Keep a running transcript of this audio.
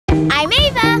I'm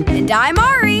Ava. And I'm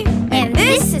Ari. And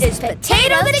this is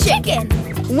Potato the Chicken.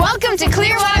 Welcome to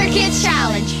ClearWaterKids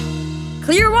Challenge.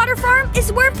 Clearwater Farm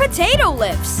is where Potato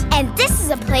lives. And this is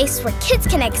a place where kids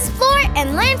can explore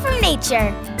and learn from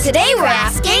nature. Today we're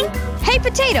asking, Hey,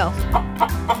 Potato.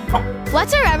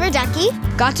 what's a rubber ducky?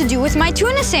 Got to do with my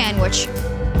tuna sandwich.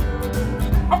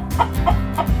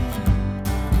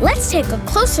 Let's take a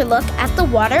closer look at the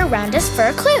water around us for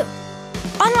a clue.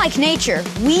 Unlike nature,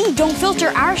 we don't filter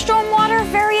our stormwater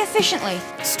very efficiently.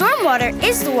 Stormwater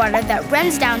is the water that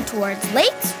runs down towards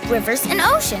lakes, rivers, and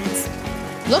oceans.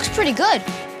 Looks pretty good.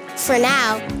 For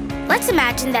now, let's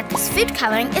imagine that this food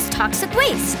coloring is toxic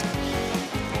waste.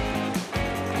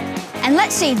 And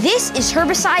let's say this is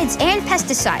herbicides and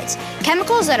pesticides,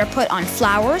 chemicals that are put on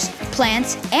flowers,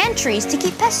 plants, and trees to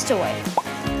keep pests away.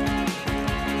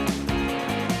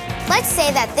 Let's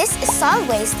say that this is solid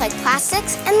waste like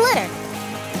plastics and litter.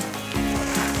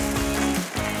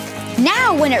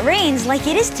 Now, when it rains like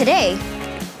it is today,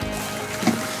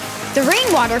 the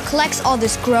rainwater collects all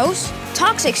this gross,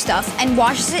 toxic stuff and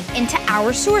washes it into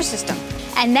our sewer system,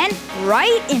 and then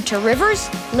right into rivers,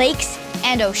 lakes,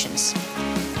 and oceans.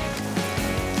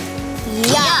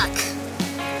 Yuck!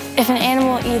 If an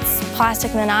animal eats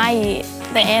plastic and then I eat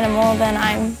the animal, then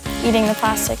I'm eating the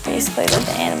plastic basically that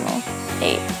the animal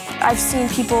ate. I've seen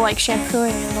people like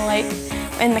shampooing in the lake,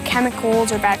 and the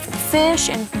chemicals are bad for the fish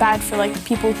and bad for like the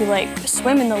people who like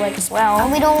swim in the lake as well.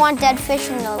 And we don't want dead fish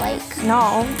in the lake.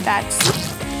 No,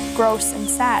 that's gross and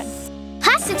sad.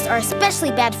 Plastics are especially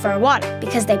bad for our water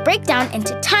because they break down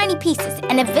into tiny pieces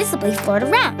and invisibly float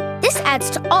around. This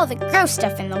adds to all the gross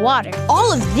stuff in the water.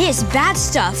 All of this bad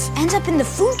stuff ends up in the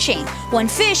food chain when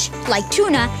fish, like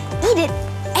tuna, eat it,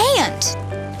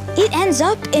 and it ends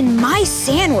up in my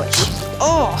sandwich.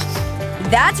 Oh.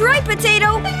 That's right,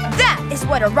 Potato. That is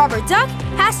what a rubber duck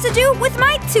has to do with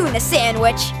my tuna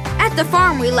sandwich. At the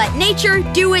farm, we let nature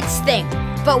do its thing.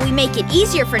 But we make it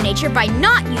easier for nature by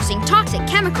not using toxic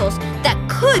chemicals that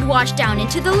could wash down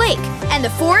into the lake. And the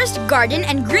forest, garden,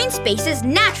 and green spaces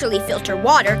naturally filter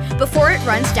water before it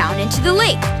runs down into the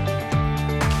lake.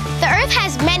 The earth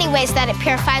has many ways that it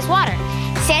purifies water.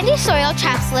 Sandy soil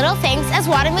traps little things as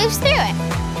water moves through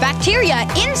it. Bacteria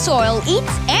in soil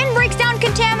eats and breaks down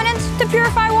contaminants to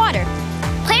purify water.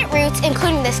 Plant roots,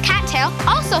 including this cattail,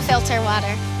 also filter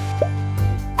water.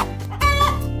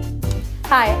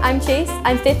 Hi, I'm Chase.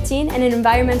 I'm 15 and an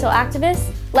environmental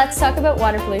activist. Let's talk about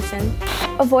water pollution.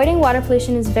 Avoiding water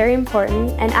pollution is very important,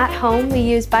 and at home we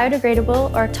use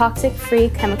biodegradable or toxic-free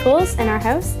chemicals in our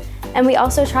house. And we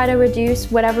also try to reduce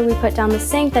whatever we put down the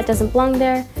sink that doesn't belong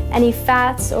there, any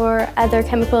fats or other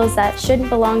chemicals that shouldn't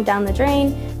belong down the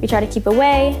drain. We try to keep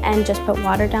away and just put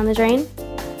water down the drain.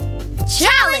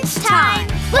 Challenge time!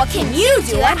 What can you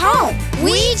do at home?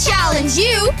 We challenge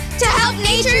you to help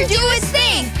nature do its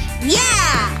thing.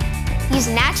 Yeah! Use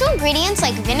natural ingredients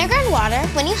like vinegar and water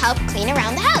when you help clean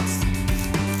around the house.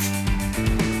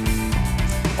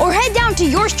 Or head down to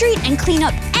your street and clean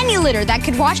up any litter that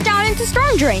could wash down into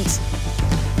storm drains.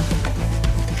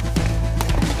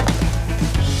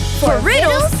 For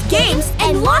riddles, games,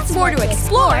 and lots more to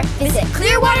explore, visit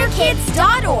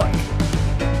ClearWaterKids.org.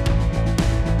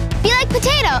 Be like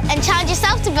Potato and challenge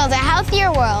yourself to build a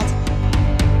healthier world.